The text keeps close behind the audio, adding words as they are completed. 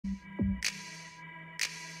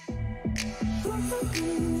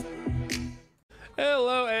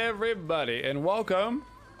Hello everybody and welcome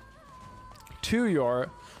to your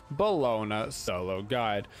Bellona solo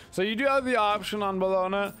guide. So you do have the option on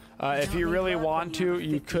Bellona, if you really want to,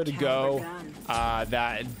 you could go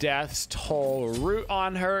that Death's Toll route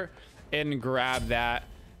on her and grab that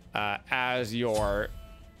as your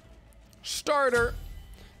starter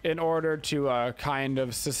in order to kind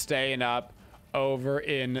of sustain up over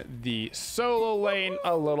in the solo lane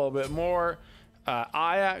a little bit more.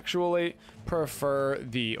 I actually prefer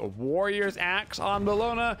the Warrior's Axe on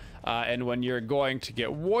Bellona, and when you're going to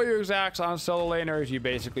get Warrior's Axe on solo laners, you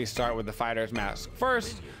basically start with the Fighter's Mask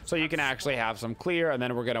first, so you can actually have some clear, and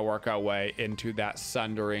then we're going to work our way into that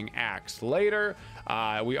Sundering Axe later.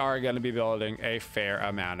 We are going to be building a fair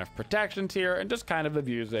amount of protections here and just kind of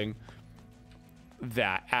abusing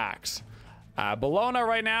that axe. Bellona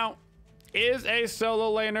right now is a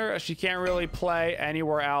solo laner. She can't really play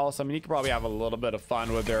anywhere else. I mean, you could probably have a little bit of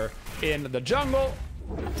fun with her in the jungle,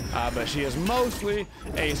 but she is mostly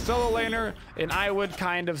a solo laner, and I would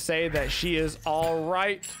kind of say that she is all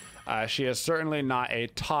right. She is certainly not a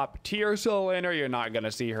top tier solo laner. You're not going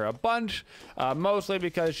to see her a bunch, mostly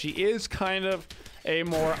because she is kind of a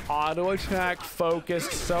more auto attack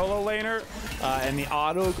focused solo laner, and the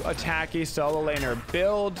auto attacky solo laner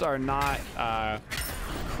builds are not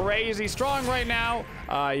crazy strong right now.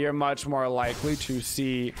 You're much more likely to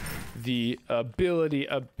see the ability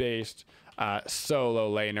based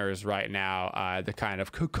solo laners right now, the kind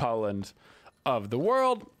of Cucullins of the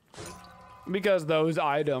world, because those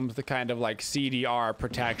items, the kind of like CDR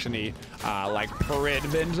protection-y, like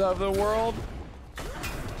Peridvins of the world,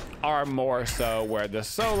 are more so where the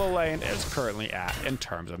solo lane is currently at in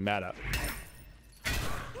terms of meta.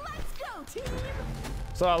 Let's go, team!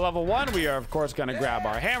 So at level 1, we are of course going to grab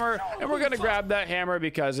our hammer, and we're going to grab that hammer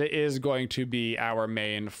because it is going to be our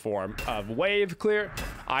main form of wave clear.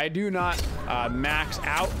 I do not max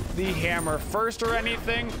out the hammer first or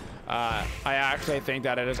anything. I actually think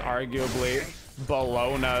that it is arguably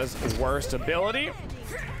Bellona's worst ability,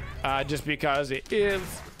 just because it is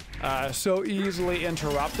so easily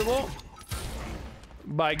interruptible.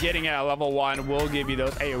 By getting at level 1 will give you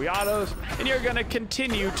those AoE autos, and you're going to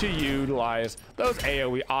continue to utilize those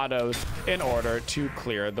AoE autos in order to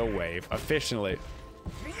clear the wave efficiently.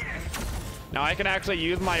 Now I can actually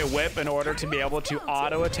use my whip in order to be able to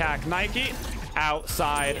auto attack Nike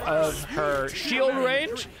outside of her shield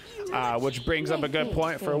range, which brings up a good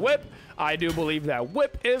point for whip. I do believe that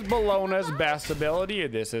whip is Bellona's best ability.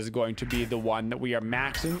 This is going to be the one that we are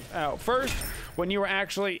maxing out first. When you are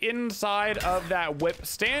actually inside of that whip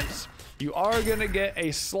stance, you are going to get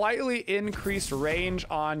a slightly increased range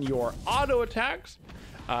on your auto attacks.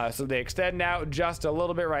 So they extend out just a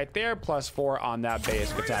little bit right there, +4 on that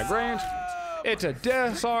basic attack range. It's a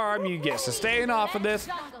disarm. You get sustain off of this.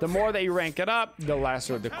 The more that you rank it up, the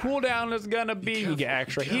lesser the cooldown is gonna be. You get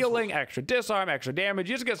extra healing, extra disarm, extra damage.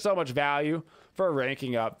 You just get so much value for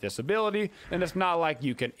ranking up this ability, and it's not like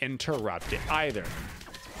you can interrupt it either.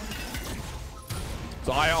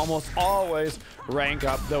 So I almost always rank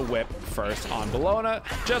up the whip first on Bellona,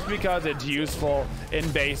 just because it's useful in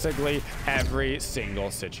basically every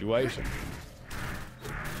single situation.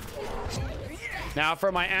 Now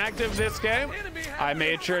for my active this game, I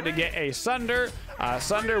made sure to get a Sunder.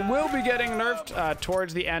 Sunder will be getting nerfed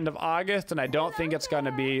towards the end of August, and I don't think it's going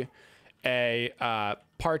to be a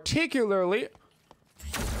particularly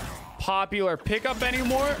popular pickup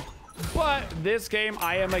anymore. But this game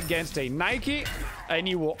I am against a Nike, and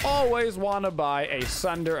you will always want to buy a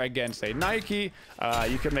Sunder against a Nike.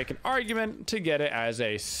 You can make an argument to get it as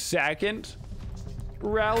a second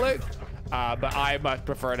relic. But I much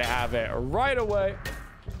prefer to have it right away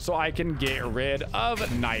so I can get rid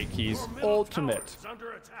of Nike's ultimate.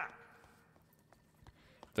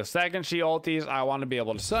 The second she ulties, I want to be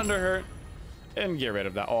able to Sunder her and get rid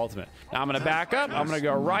of that ultimate. Now I'm going to back up. I'm going to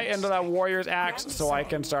go right into that Warrior's Axe so I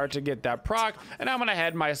can start to get that proc, and I'm going to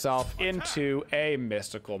head myself into a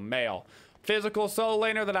Mystical Male. Physical solo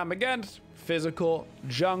laner that I'm against, physical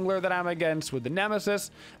jungler that I'm against with the Nemesis.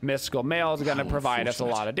 Mystical Male is going to provide us a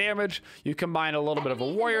lot of damage. You combine a little bit of a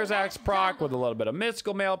Warrior's Axe proc with a little bit of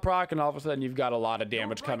Mystical Male proc, and all of a sudden you've got a lot of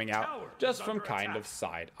damage coming out just from kind of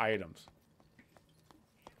side items.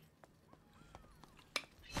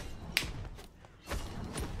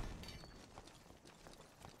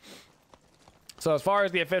 So as far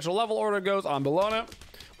as the official level order goes on Bellona,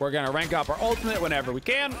 we're going to rank up our ultimate whenever we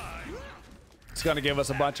can. It's going to give us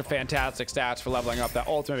a bunch of fantastic stats for leveling up that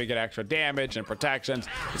ultimate. We get extra damage and protections.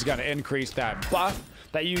 It's going to increase that buff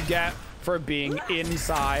that you get for being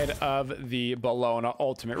inside of the Bellona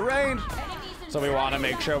ultimate range. So we want to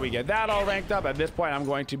make sure we get that all ranked up. At this point, I'm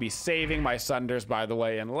going to be saving my Sunders, by the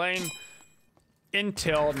way, in lane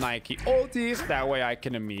until Nike ultis. That way I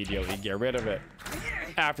can immediately get rid of it.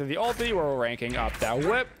 After the ulti, we're ranking up that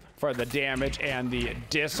whip for the damage and the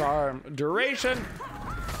disarm duration.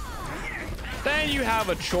 Then you have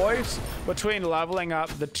a choice between leveling up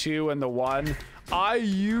the 2 and the 1. I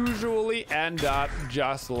usually end up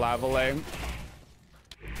just leveling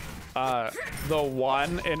the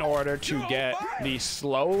 1 in order to get the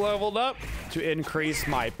slow leveled up to increase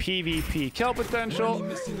my PvP kill potential.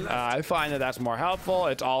 I find that that's more helpful.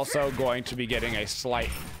 It's also going to be getting a slight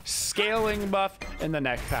scaling buff in the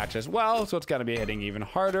next patch as well, so it's going to be hitting even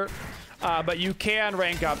harder. But you can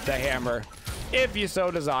rank up the hammer if you so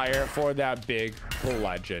desire for that big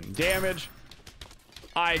bludgeon damage.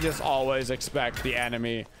 I just always expect the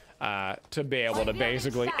enemy to be able to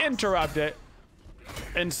basically interrupt it,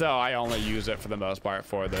 and so I only use it for the most part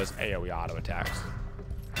for those AoE auto attacks.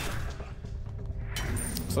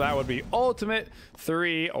 So that would be ultimate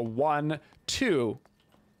 3, 1, 2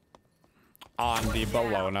 on the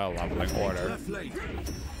Bellona leveling order.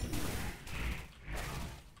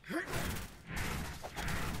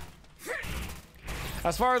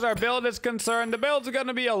 As far as our build is concerned, the build's going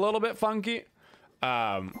to be a little bit funky.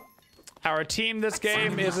 Our team this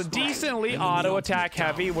game is a decently auto attack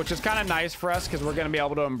heavy, which is kind of nice for us because we're going to be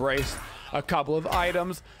able to embrace a couple of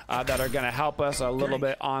items that are going to help us a little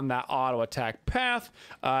bit on that auto attack path,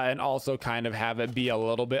 and also kind of have it be a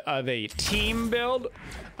little bit of a team build.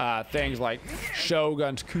 Things like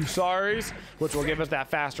Shogun's Kusaris, which will give us that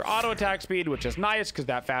faster auto attack speed, which is nice because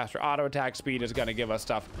that faster auto attack speed is going to give us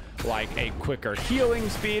stuff like a quicker healing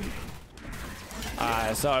speed.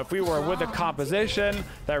 So if we were with a composition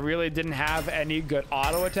that really didn't have any good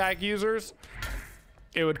auto attack users,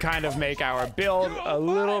 it would kind of make our build a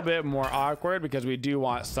little bit more awkward because we do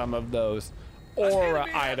want some of those aura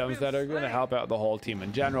items that are going to help out the whole team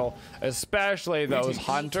in general, especially those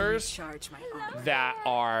hunters that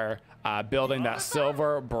are building that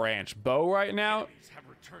silver branch bow right now.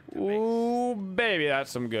 Ooh, baby,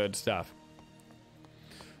 that's some good stuff.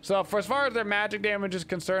 So for as far as their magic damage is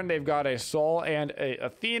concerned, they've got a Soul and a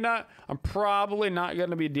Athena. I'm probably not going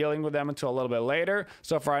to be dealing with them until a little bit later.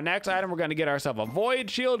 So for our next item, we're going to get ourselves a Void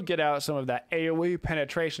Shield, get out some of that AoE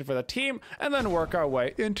penetration for the team, and then work our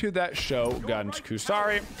way into that Shogun's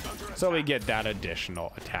Kusari so we get that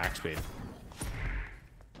additional attack speed.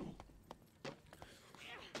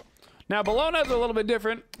 Now, Bellona is a little bit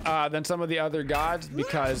different than some of the other gods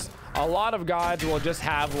because a lot of gods will just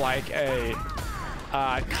have like a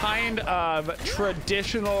kind of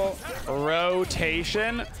traditional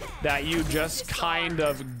rotation that you just kind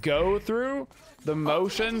of go through the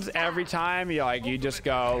motions every time. You just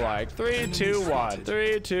go like 3, 2, 1,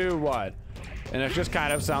 3, 2, 1, and it's just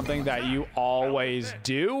kind of something that you always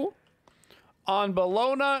do. On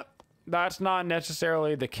Bellona, that's not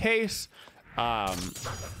necessarily the case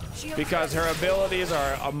because her abilities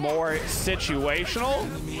are more situational.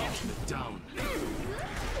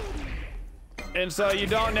 And so you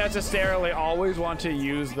don't necessarily always want to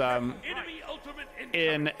use them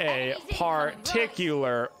in a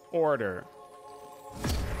particular order.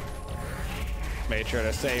 Made sure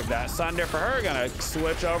to save that Sunder for her. Gonna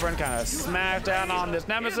switch over and kind of smash down on this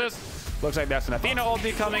Nemesis. Looks like that's an Athena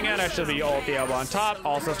ulti coming in. I should be ulti up on top.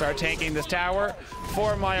 Also start tanking this tower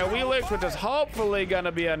for my Wheelix, which is hopefully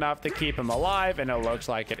gonna be enough to keep him alive. And it looks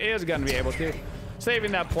like it is gonna be able to.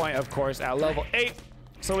 Saving that point, of course, at level 8.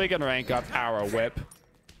 So we can rank up our whip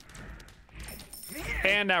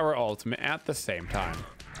and our ultimate at the same time.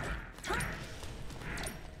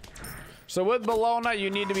 So with Bellona,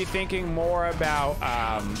 you need to be thinking more about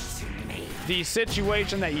the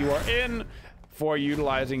situation that you are in for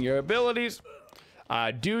utilizing your abilities.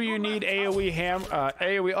 Do you need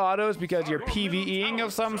AoE autos because you're PvEing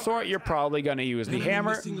of some sort? You're probably going to use the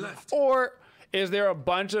hammer. Or is there a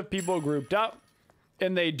bunch of people grouped up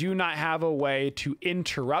and they do not have a way to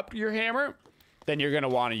interrupt your hammer? Then you're going to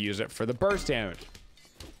want to use it for the burst damage.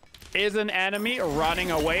 Is an enemy running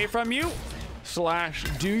away from you?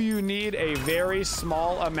 / do you need a very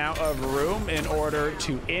small amount of room in order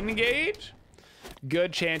to engage?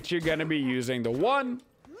 Good chance you're going to be using the 1.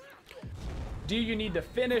 Do you need to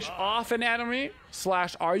finish off an enemy?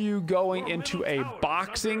 / are you going into a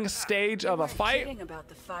boxing stage of a fight?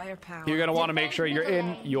 You're going to want to make sure you're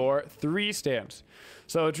in your 3 stance.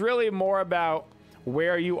 So it's really more about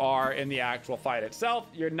where you are in the actual fight itself.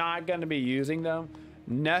 You're not going to be using them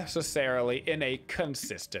necessarily in a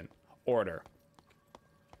consistent order.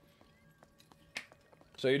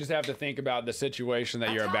 So you just have to think about the situation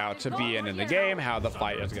that you're about to be in the game, how the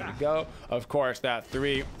fight is going to go. Of course, that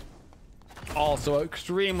 3 Also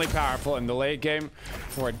extremely powerful in the late game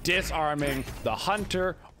for disarming the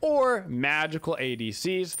hunter or magical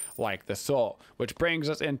ADCs like the Soul, which brings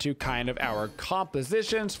us into kind of our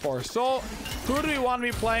compositions for Soul. Who do we want to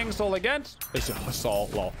be playing Soul against? It's Soul,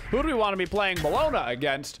 lol. Who do we want to be playing Bellona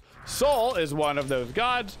against? Soul is one of those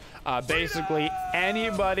gods. Basically,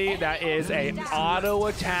 anybody that is an auto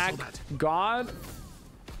attack god,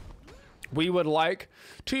 we would like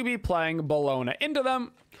to be playing Bellona into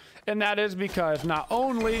them. And that is because not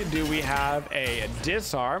only do we have a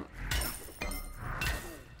disarm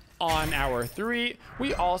on our 3,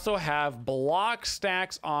 we also have block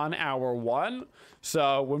stacks on our 1.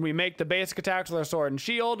 So when we make the basic attacks with our sword and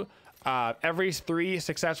shield, every 3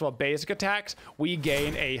 successful basic attacks, we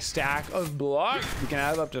gain a stack of block. We can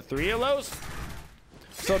have up to 3 of those.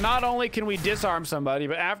 So not only can we disarm somebody,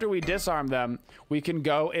 but after we disarm them, we can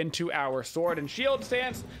go into our sword and shield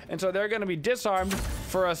stance. And so they're going to be disarmed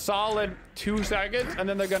for a solid 2 seconds, and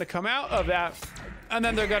then they're going to come out of that, and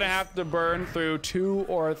then they're going to have to burn through 2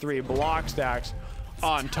 or 3 block stacks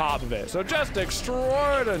on top of it. So just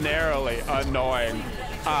extraordinarily annoying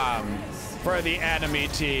for the enemy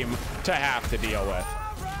team to have to deal with.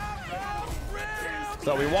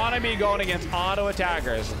 So we want to be going against auto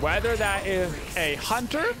attackers, whether that is a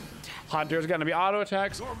hunter is going to be auto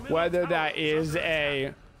attacks, whether that is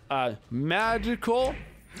a magical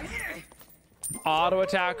auto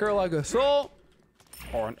attacker like a Soul,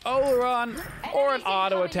 or an Oleron, or an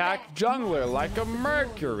auto attack jungler like a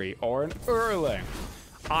Mercury or an Erling.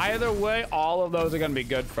 Either way, all of those are going to be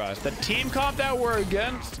good for us. The team comp that we're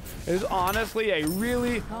against is honestly a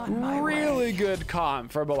really, really good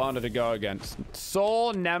comp for Bellona to go against.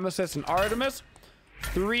 Soul, Nemesis, and Artemis.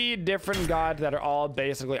 3 different gods that are all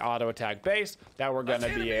basically auto attack based that we're going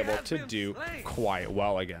to be able to do quite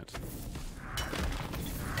well against.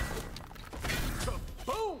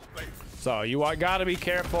 So you got to be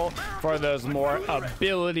careful for those more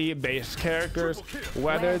ability based characters,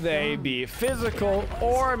 whether they be physical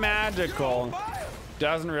or magical,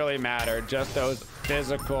 doesn't really matter. Just those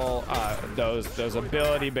physical, those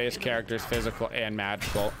ability based characters, physical and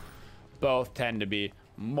magical, both tend to be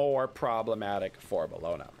more problematic for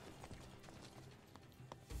Bellona.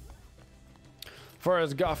 For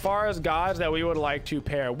as far as gods that we would like to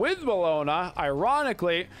pair with Bellona,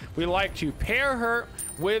 ironically, we like to pair her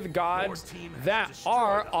with gods that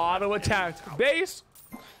are auto attack based.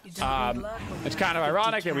 It's kind of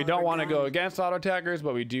ironic that we don't want to go against auto attackers,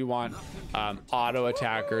 but we do want auto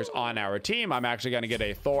attackers on our team. I'm actually going to get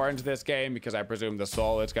a Thorns this game because I presume the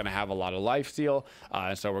Soul is going to have a lot of lifesteal,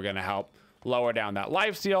 so we're going to help lower down that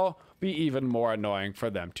lifesteal, be even more annoying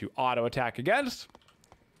for them to auto attack against.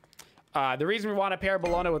 The reason we want to pair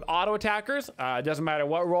Bellona with auto attackers, it doesn't matter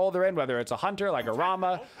what role they're in, whether it's a hunter like a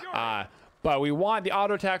Rama, but we want the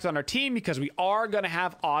auto attacks on our team because we are going to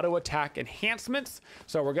have auto attack enhancements.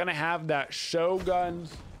 So we're going to have that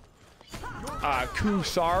Shogun's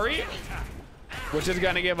Kusari, which is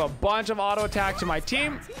going to give a bunch of auto attack to my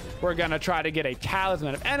team. We're going to try to get a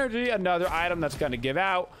Talisman of Energy, another item that's going to give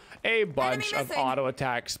out a bunch of auto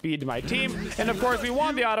attack speed to my team. And of course, we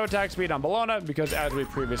want the auto attack speed on Bellona because, as we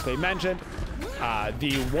previously mentioned,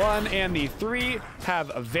 the 1 and the 3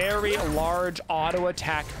 have a very large auto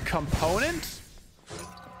attack components,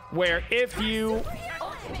 where if you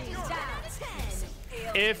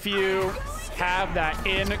have that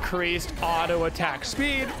increased auto attack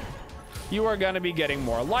speed, you are going to be getting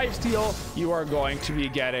more lifesteal, you are going to be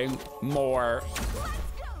getting more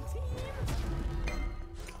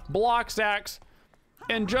block stacks,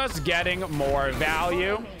 and just getting more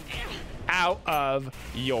value out of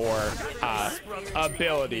your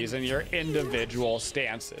abilities and your individual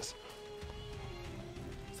stances.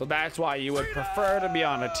 So that's why you would prefer to be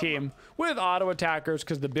on a team with auto attackers,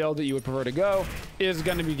 because the build that you would prefer to go is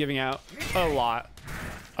going to be giving out a lot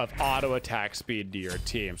of auto attack speed to your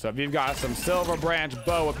team. So if you've got some Silver Branch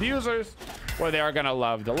bow abusers, where they are going to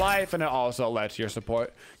love the life, and it also lets your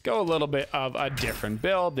support go a little bit of a different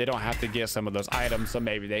build. They don't have to get some of those items, so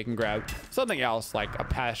maybe they can grab something else like a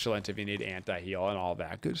Pestilence if you need anti-heal and all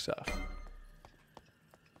that good stuff.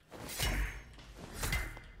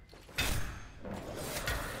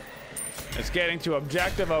 It's getting to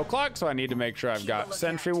objective o'clock, so I need to make sure I've got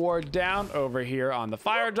sentry wards down over here on the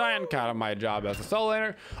fire giant. Kind of my job as a solo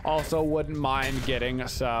laner. Also wouldn't mind getting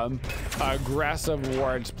some aggressive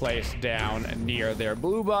wards placed down near their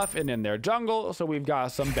blue buff and in their jungle, so we've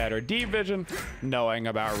got some better deep vision, knowing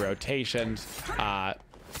about rotations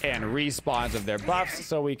and respawns of their buffs,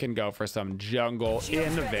 so we can go for some jungle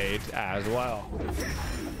invades as well.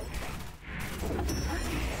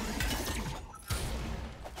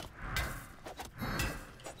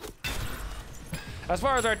 As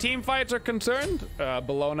far as our team fights are concerned,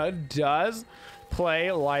 Bellona does play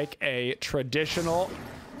like a traditional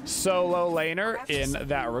solo laner in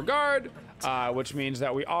that regard, which means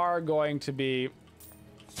that we are going to be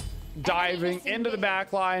diving into the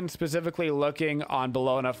back line, specifically looking on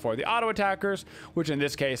Bellona for the auto attackers, which in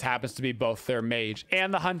this case happens to be both their mage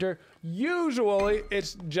and the hunter. Usually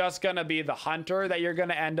it's just gonna be the hunter that you're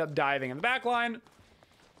gonna end up diving in the back line.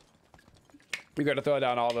 You're gonna throw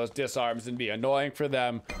down all those disarms and be annoying for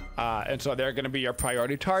them, and so they're gonna be your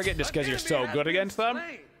priority target just because you're so good against them.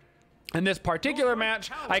 In this particular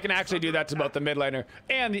match, I can actually do that to both the mid laner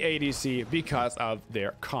and the ADC because of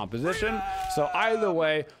their composition. So either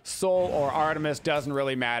way, Sol or Artemis doesn't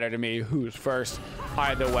really matter to me who's first.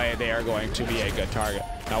 Either way, they are going to be a good target.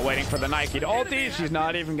 Now waiting for the Nike to ulti. She's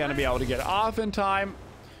not even going to be able to get off in time.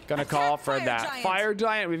 Gonna call for that Fire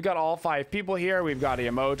Giant. We've got all 5 people here. We've got a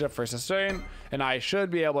Woojer for sustain, and I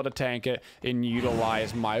should be able to tank it and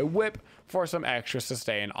utilize my whip for some extra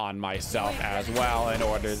sustain on myself as well in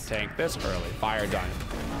order to tank this early Fire Giant.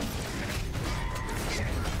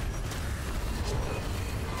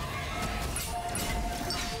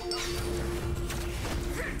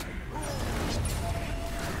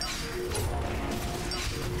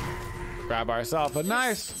 Grab ourselves a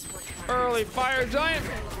nice early Fire Giant.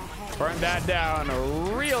 Burn that down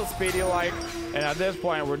real speedy like. And at this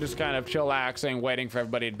point, we're just kind of chillaxing, waiting for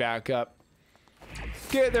everybody to back up,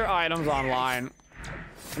 get their items online,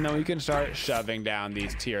 and then we can start shoving down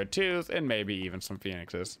these tier 2s and maybe even some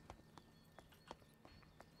phoenixes.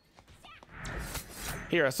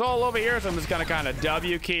 Here, a Sol over here, so I'm just gonna kind of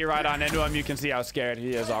W key right on into him. You can see how scared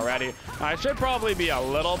he is already. I should probably be a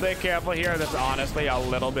little bit careful here. This is honestly a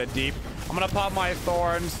little bit deep. I'm gonna pop my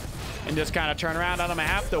thorns and just kind of turn around on him. I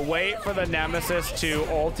have to wait for the Nemesis to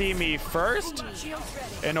ulti me first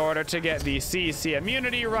in order to get the CC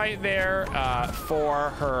immunity right there for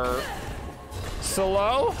her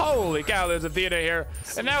slow. Holy cow, there's a Theta here.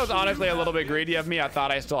 And that was honestly a little bit greedy of me. I thought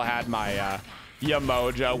I still had my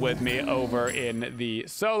Woojer with me over in the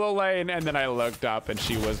solo lane, and then I looked up and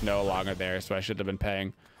she was no longer there, so I should have been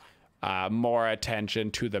paying more attention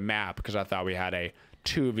to the map because I thought we had a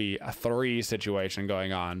 2v3 situation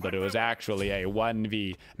going on, but it was actually a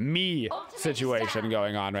 1v me situation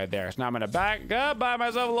going on right there. So now I'm gonna back up, buy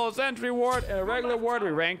myself a little sentry ward and a regular ward. We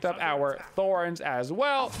ranked up our thorns as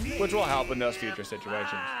well, which will help in those future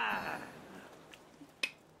situations.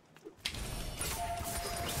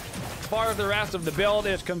 As far as the rest of the build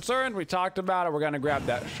is concerned, we talked about it. We're gonna grab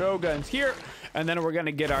that Shoguns here, and then we're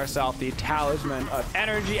gonna get ourselves the Talisman of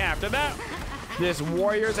Energy after that. This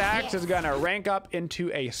Warrior's Axe is going to rank up into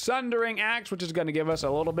a Sundering Axe, which is going to give us a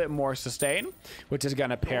little bit more sustain, which is going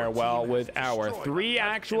to pair well with our 3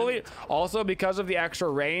 actually. Also, because of the extra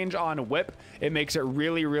range on Whip, it makes it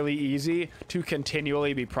really, really easy to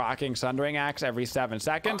continually be proccing Sundering Axe every 7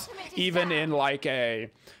 seconds, even in like a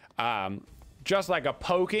just like a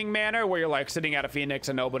poking manner where you're like sitting at a Phoenix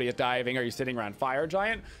and nobody is diving, or you're sitting around Fire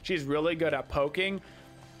Giant. She's really good at poking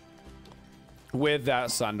with that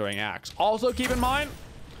Sundering Axe. Also keep in mind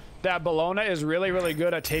that Bellona is really, really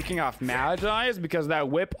good at taking off Magi's, because that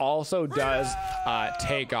whip also does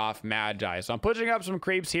take off Magi. So I'm pushing up some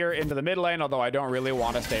creeps here into the mid lane, although I don't really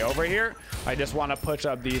want to stay over here. I just want to push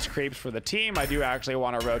up these creeps for the team. I do actually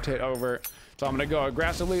want to rotate over. So I'm going to go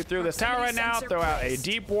aggressively through this tower right now, throw out a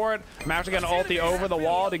deep ward. I'm actually going to ulti over the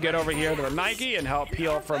wall to get over here to the Nike and help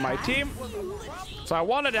peel for my team. So I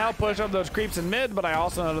wanted to help push up those creeps in mid, but I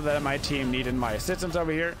also know that my team needed my assistance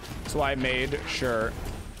over here. So I made sure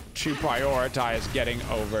to prioritize getting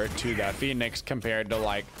over to that Phoenix compared to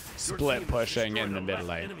like split pushing in the mid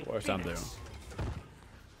lane or something.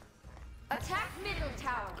 Attack middle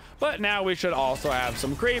tower. But now we should also have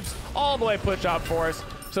some creeps all the way pushed up for us,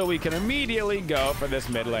 so we can immediately go for this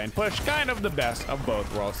mid lane push. Kind of the best of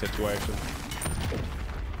both world situations.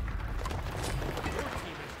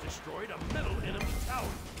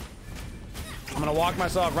 I'm gonna walk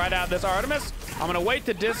myself right out this Artemis. I'm gonna wait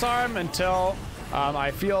to disarm until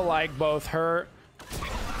I feel like both her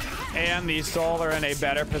and the Sol are in a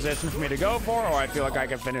better position for me to go for, or I feel like I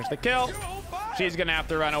can finish the kill. She's gonna have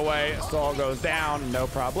to run away. Sol goes down, no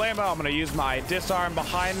problemo. I'm gonna use my disarm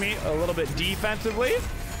behind me a little bit defensively.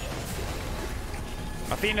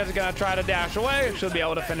 Athena's gonna try to dash away. She'll be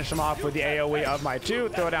able to finish him off with the AoE of my 2.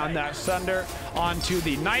 Throw down that Sunder onto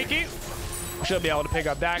the Nike. She'll be able to pick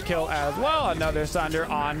up that kill as well. Another Sunder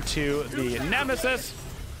onto the Nemesis.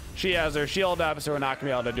 She has her shield up, so we're not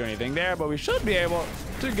gonna be able to do anything there, but we should be able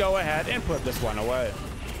to go ahead and put this one away.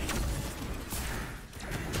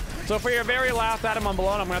 So for your very last item on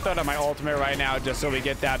Bellona, I'm going to throw down my ultimate right now just so we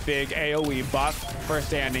get that big AoE buff for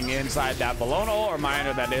standing inside that Bellona ult.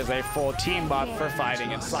 Reminder, that is a full team buff for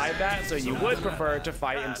fighting inside that. So you would prefer to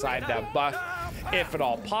fight inside that buff if at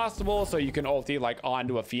all possible, so you can ulti like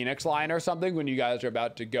onto a Phoenix line or something when you guys are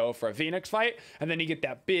about to go for a Phoenix fight, and then you get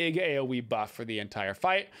that big AoE buff for the entire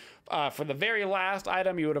fight. For the very last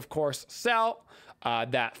item, you would of course sell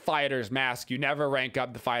that fighter's mask. You never rank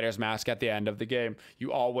up the fighter's mask at the end of the game.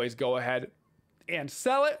 You always go ahead and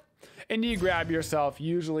sell it, and you grab yourself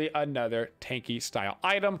usually another tanky style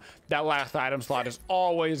item. That last item slot is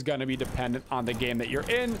always going to be dependent on the game that you're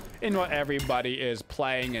in and what everybody is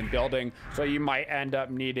playing and building. So you might end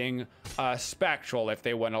up needing a Spectral if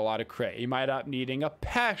they win a lot of crit. You might end up needing a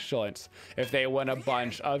Pestilence if they win a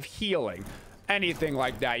bunch of healing. Anything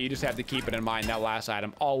like that, you just have to keep it in mind. That last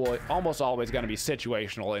item almost always going to be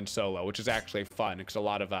situational in solo, which is actually fun because a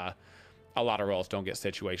lot of roles don't get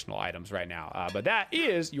situational items right now. But that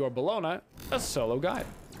is your Bellona, a solo guide.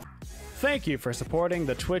 Thank you for supporting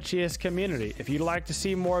the Twitchiest community. If you'd like to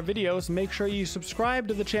see more videos, make sure you subscribe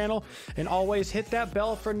to the channel and always hit that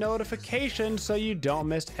bell for notifications so you don't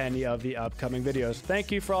miss any of the upcoming videos.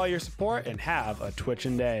 Thank you for all your support and have a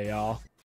Twitchin' day, y'all.